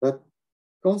that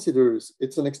considers,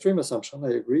 it's an extreme assumption,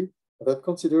 I agree, that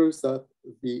considers that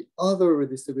the other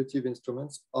redistributive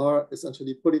instruments are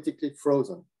essentially politically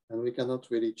frozen and we cannot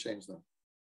really change them.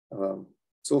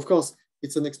 So of course,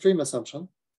 it's an extreme assumption.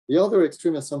 The other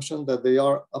extreme assumption that they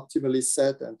are optimally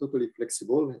set and totally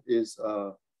flexible is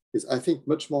I think,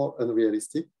 much more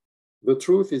unrealistic. The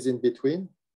truth is in between,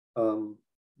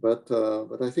 but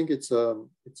I think it's a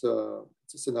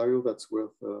scenario that's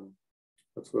worth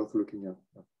looking at.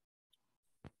 Yeah.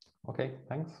 Okay,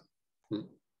 thanks.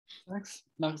 Thanks,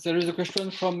 Marc. There is a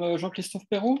question from Jean-Christophe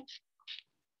Perrault.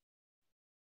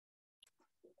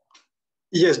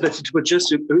 Yes, but it was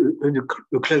just a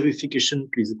clarification,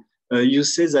 please. You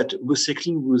say that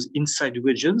recycling was inside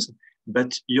regions,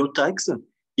 but your tax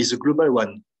is a global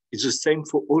one. Is the same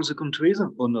for all the countries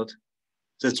or not?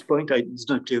 That's the point. It's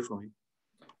not clear for me.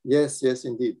 Yes,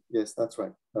 indeed. Yes, that's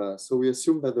right. So we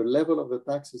assume that the level of the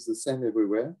tax is the same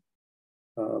everywhere,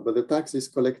 but the tax is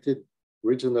collected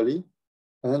regionally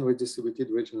and redistributed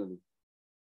regionally.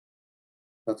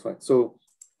 That's right. So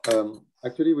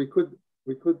actually, we could,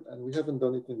 and we haven't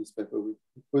done it in this paper, we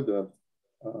could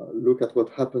look at what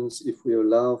happens if we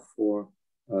allow for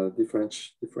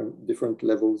different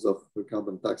levels of the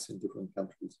carbon tax in different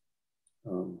countries.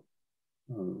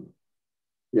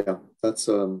 Yeah, that's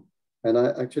and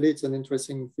actually it's an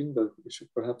interesting thing that we should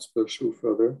perhaps pursue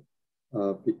further,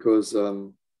 because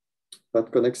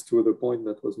that connects to the point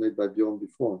that was made by Bjorn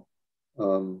before.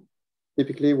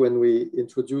 Typically, when we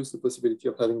introduce the possibility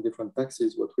of having different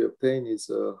taxes, what we obtain is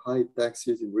high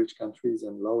taxes in rich countries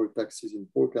and lower taxes in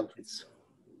poor countries.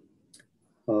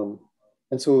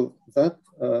 And so that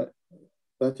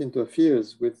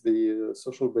interferes with the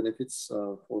social benefits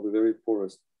for the very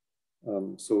poorest.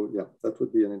 So yeah, that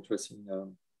would be an interesting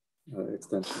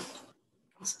extension.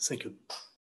 Thank you.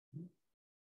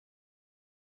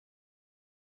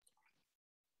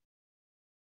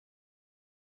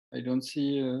 I don't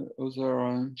see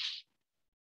other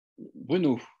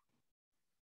Bruno.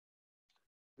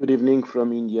 Good evening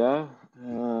from India.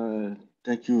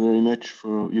 Thank you very much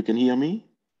for. You can hear me?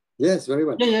 Yes, very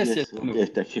well. Yes. Okay,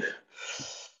 thank you.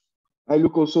 I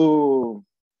look also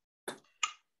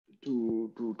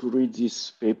to read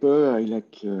this paper. I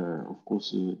like, of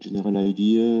course, the general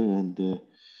idea and the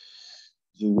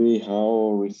way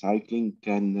how recycling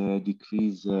can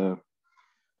decrease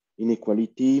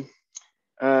inequality.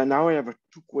 Now I have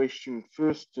two questions.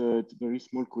 First, a very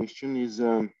small question is,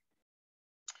 in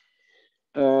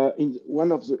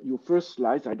one of your first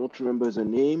slides, I don't remember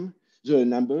the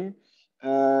number,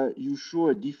 you show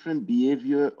a different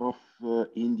behavior of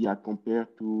India compared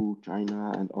to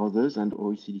China and others and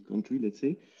OECD country, let's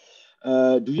say.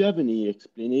 Do you have any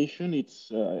explanation?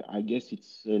 It's, I guess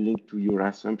it's linked to your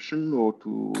assumption or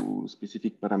to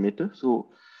specific parameter.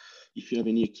 So if you have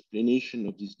any explanation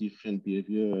of this different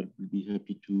behavior, I will be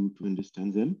happy to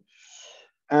understand them.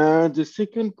 The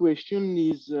second question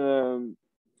is,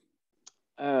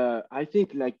 I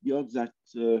think like Björk that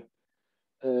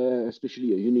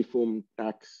especially a uniform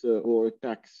tax or a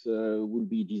tax will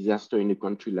be a disaster in a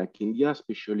country like India,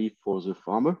 especially for the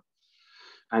farmer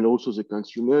and also the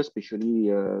consumer,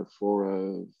 especially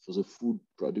for the food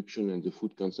production and the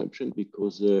food consumption,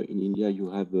 because in India you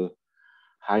have a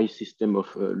high system of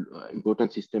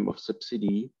important system of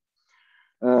subsidy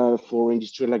for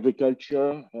industrial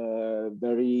agriculture,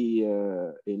 very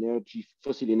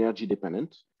fossil energy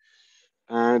dependent.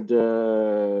 And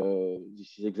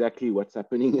this is exactly what's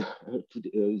happening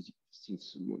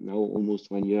since now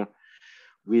almost 1 year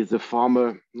with the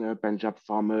farmer, Punjab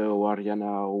farmer, or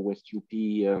Haryana or West UP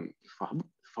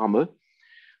farmer,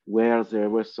 where there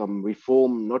was some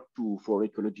reform, not for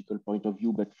ecological point of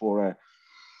view, but for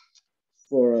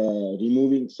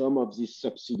removing some of this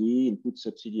subsidy, input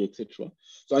subsidy, etc.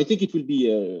 So I think it will be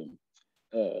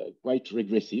quite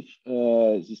regressive,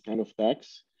 this kind of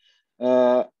tax.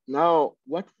 Now,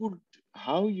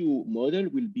 how your model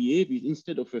will behave is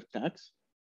instead of a tax,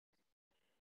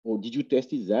 or did you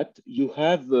test is that you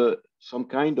have some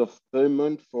kind of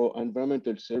payment for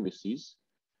environmental services,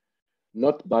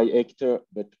 not by hectare,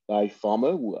 but by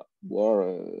farmer who are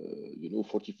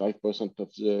 45% of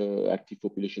the active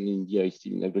population in India is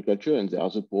still in agriculture, and they are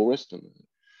the poorest and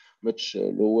much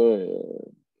lower,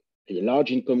 a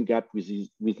large income gap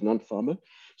with non-farmer.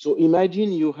 So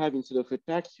imagine you have, instead of a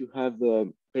tax, you have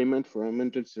payment for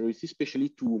environmental services, especially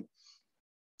to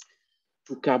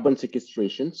carbon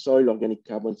sequestration, soil organic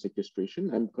carbon sequestration.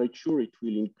 I'm quite sure it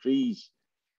will increase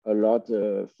a lot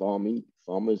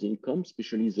farmers' income,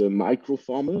 especially the micro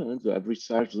farmer. And the average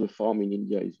size of the farm in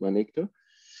India is 1 hectare.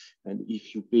 And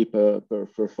if you pay per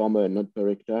farmer and not per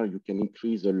hectare, you can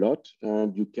increase a lot,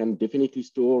 and you can definitely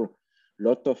store a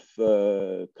lot of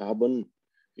carbon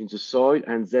in the soil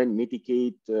and then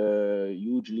mitigate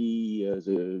hugely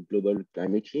the global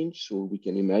climate change. So we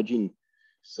can imagine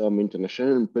some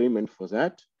international payment for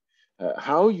that.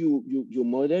 How your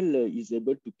model is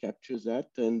able to capture that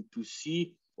and to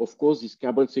see, of course, this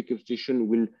carbon sequestration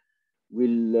will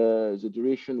the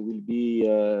duration will be,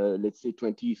 let's say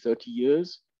 20, 30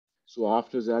 years. So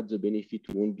after that, the benefit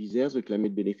won't be there, the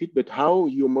climate benefit, but how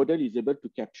your model is able to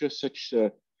capture such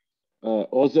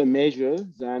other measures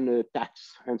than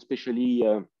tax, and especially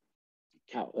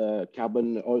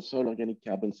carbon, also organic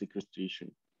carbon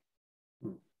sequestration.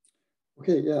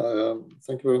 Okay, yeah,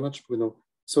 thank you very much, Bruno.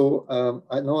 So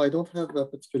I don't have a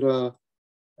particular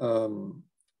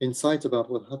insight about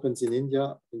what happens in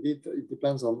India. Indeed, it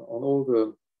depends on all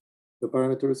the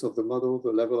parameters of the model,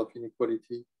 the level of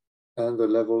inequality, and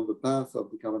the path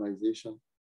of decarbonization.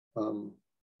 And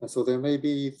so there may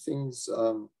be things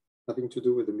having to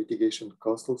do with the mitigation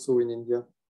cost also in India.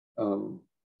 We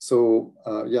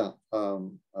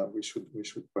should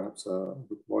perhaps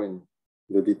look more in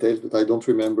the details, but I don't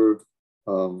remember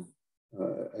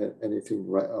anything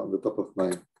right on the top of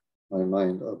my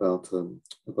mind about the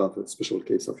special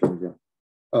case of India.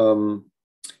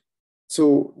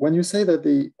 So when you say that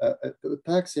the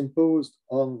tax imposed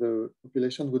on the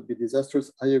population would be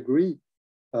disastrous, I agree.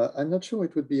 I'm not sure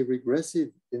it would be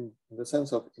regressive in the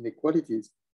sense of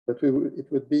inequalities, but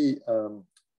it would be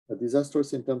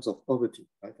disastrous in terms of poverty,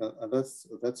 right? And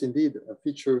that's indeed a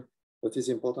feature that is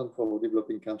important for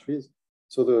developing countries.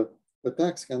 So the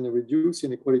tax can reduce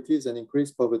inequalities and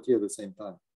increase poverty at the same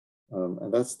time.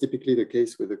 And that's typically the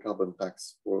case with the carbon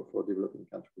tax for developing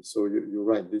countries. So you're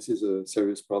right, this is a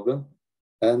serious problem.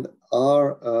 And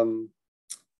our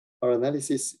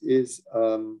analysis is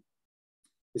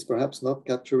perhaps not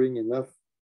capturing enough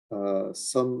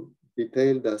some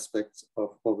detailed aspects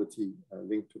of poverty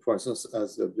linked to, for instance,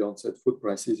 as Bjorn said, food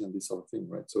prices and this sort of thing,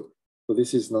 right? So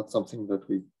this is not something that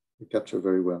we capture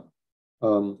very well.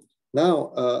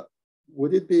 Now,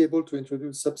 would it be able to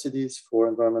introduce subsidies for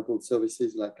environmental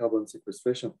services like carbon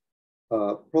sequestration?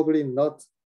 Probably not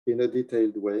in a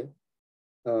detailed way,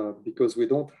 because we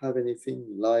don't have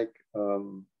anything like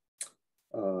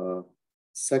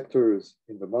sectors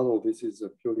in the model. This is a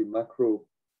purely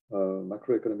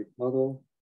macroeconomic model.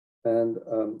 And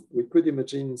we could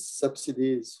imagine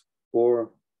subsidies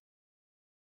for,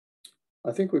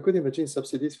 I think we could imagine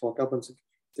subsidies for carbon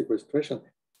sequestration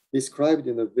described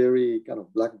in a very kind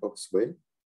of black box way.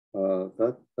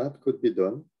 That could be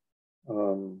done.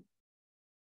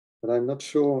 But I'm not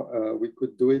sure we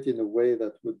could do it in a way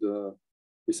that would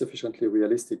be sufficiently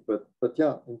realistic. But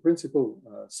yeah, in principle,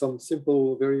 some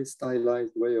simple, very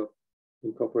stylized way of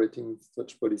incorporating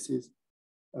such policies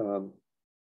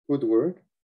would work.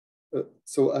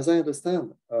 So as I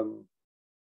understand,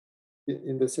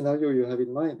 in the scenario you have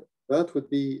in mind, that would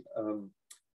be,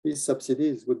 these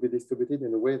subsidies would be distributed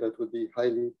in a way that would be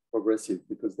highly progressive,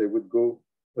 because they would go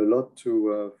a lot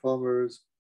to farmers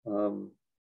and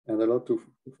a lot to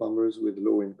farmers with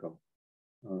low income.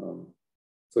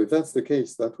 So if that's the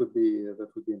case, that would be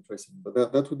interesting.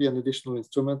 But that would be an additional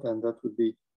instrument, and that would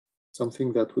be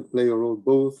something that would play a role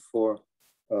both for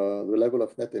the level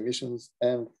of net emissions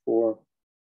and for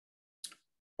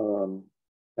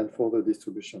the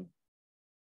distribution.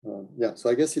 Yeah, so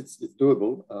I guess it's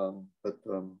doable, but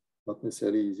not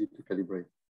necessarily easy to calibrate.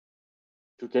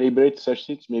 To calibrate such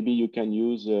things, maybe you can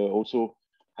use also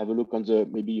have a look on the,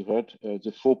 maybe you heard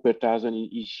the 4 per 1,000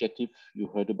 initiative. You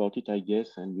heard about it, I guess,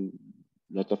 and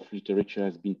a lot of literature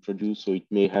has been produced, so it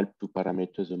may help to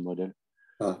parameter the model.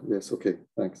 Ah, yes, okay,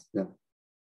 thanks, yeah.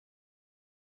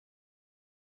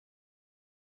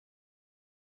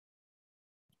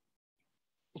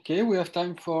 Okay, we have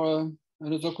time for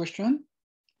another question.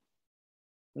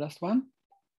 The last one.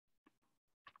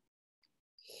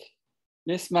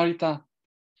 Yes, Marita.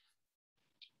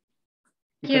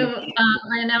 Thank you,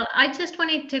 Lionel. I just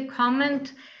wanted to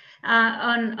comment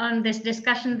on this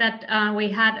discussion that we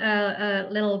had a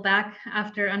little back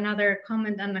after another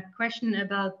comment and a question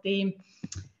about the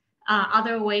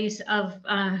other ways of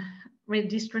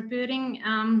redistributing.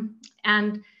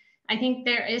 And I think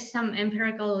there is some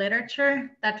empirical literature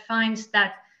that finds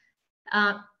that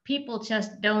people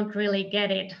just don't really get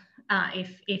it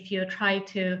if you try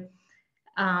to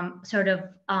sort of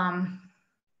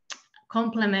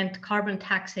complement carbon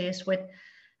taxes with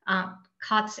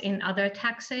cuts in other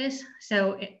taxes.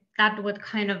 So that would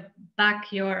kind of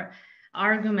back your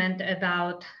argument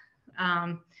about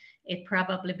it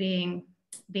probably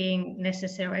being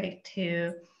necessary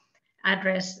to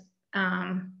address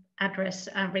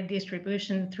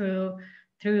redistribution through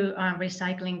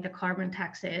recycling the carbon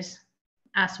taxes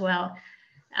as well.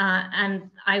 And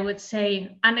I would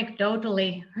say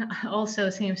anecdotally also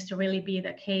seems to really be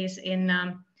the case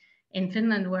in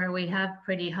Finland, where we have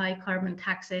pretty high carbon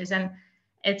taxes, and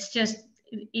it's just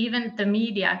even the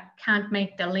media can't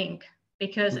make the link,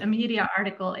 because a media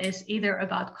article is either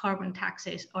about carbon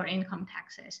taxes or income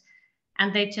taxes,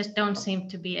 and they just don't seem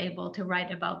to be able to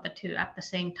write about the two at the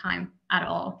same time at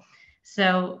all.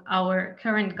 So our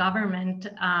current government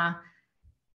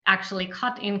actually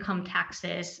cut income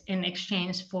taxes in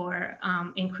exchange for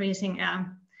increasing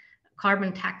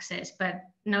carbon taxes, but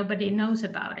nobody knows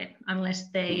about it unless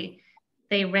they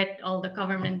read all the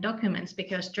government documents,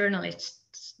 because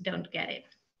journalists don't get it.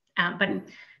 But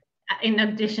in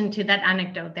addition to that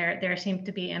anecdote, there seem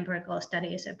to be empirical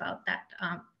studies about that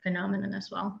phenomenon as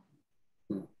well.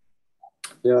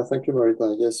 Yeah, thank you,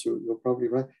 Marita. Yes, you're probably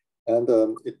right. And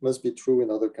it must be true in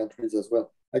other countries as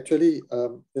well. Actually,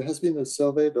 there has been a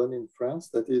survey done in France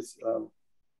that is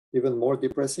even more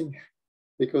depressing,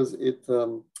 because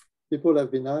people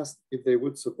have been asked if they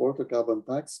would support a carbon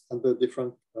tax under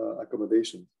different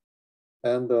accommodations.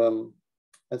 And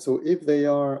so if they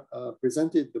are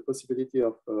presented the possibility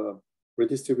of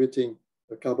redistributing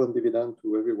a carbon dividend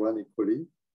to everyone equally,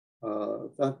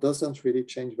 that doesn't really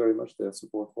change very much their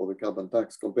support for the carbon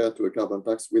tax compared to a carbon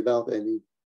tax without any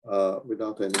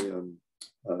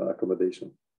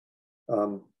accommodation.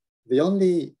 The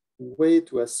only way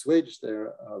to assuage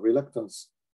their reluctance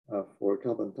for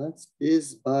carbon tax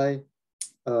is by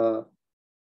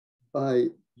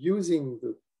using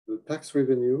the tax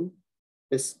revenue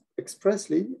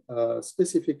expressly,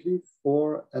 specifically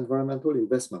for environmental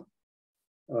investment.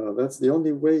 That's the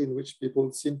only way in which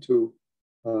people seem to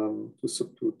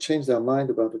change their mind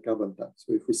about the carbon tax.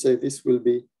 So if we say this will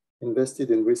be invested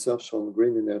in research on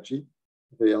green energy,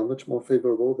 they are much more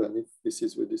favorable than if this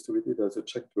is redistributed as a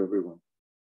check to everyone.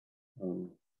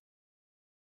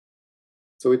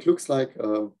 So it looks like,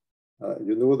 the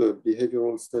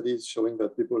behavioral studies showing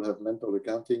that people have mental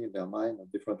accounting in their mind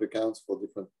and different accounts for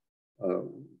different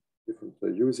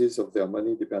uses of their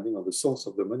money, depending on the source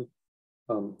of the money.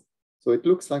 So it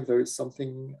looks like there is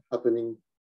something happening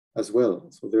as well.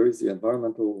 So there is the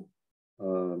environmental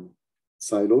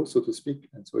silo, so to speak.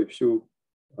 And so if you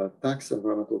tax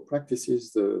environmental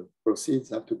practices, the proceeds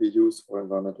have to be used for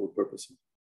environmental purposes.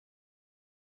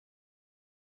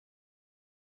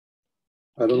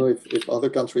 I don't know if other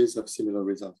countries have similar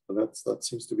results, but that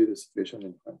seems to be the situation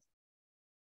in France.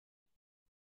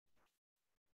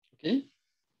 Okay.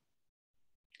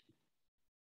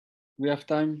 We have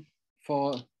time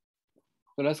for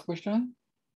the last question.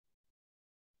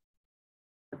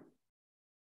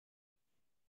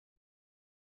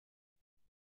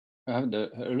 I have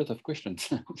a lot of questions.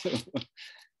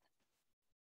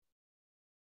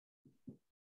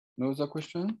 No other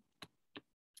question?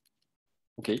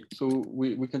 Okay, so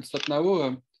we can stop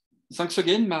now. Thanks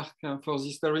again, Marc, for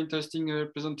this very interesting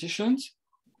presentations.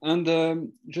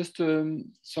 And just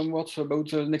some words about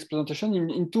the next presentation.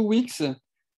 In 2 weeks,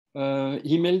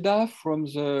 Imelda from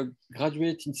the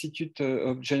Graduate Institute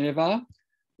of Geneva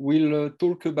will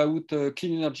talk about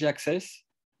clean energy access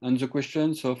and the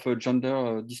questions of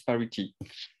gender disparity.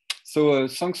 So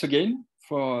thanks again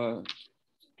for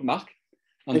Marc.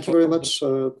 Thank you very much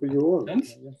to you all.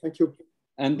 Yeah, thank you.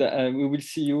 And we will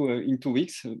see you in 2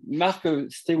 weeks. Marc,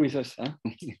 stay with us. Huh?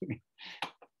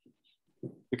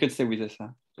 You can stay with us.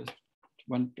 Huh? Just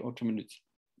 1 or 2 minutes.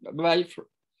 Bye.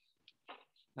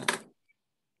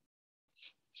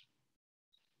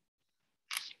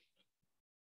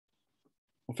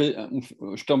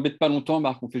 Je t'embête pas longtemps,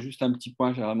 Marc. On fait juste un petit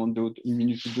point, généralement de 1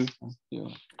 minute ou 2. Hein,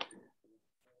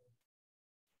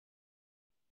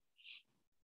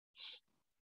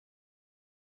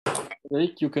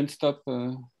 Eric, you can stop.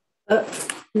 Merci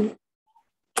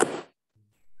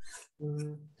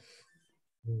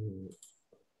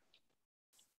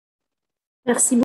beaucoup.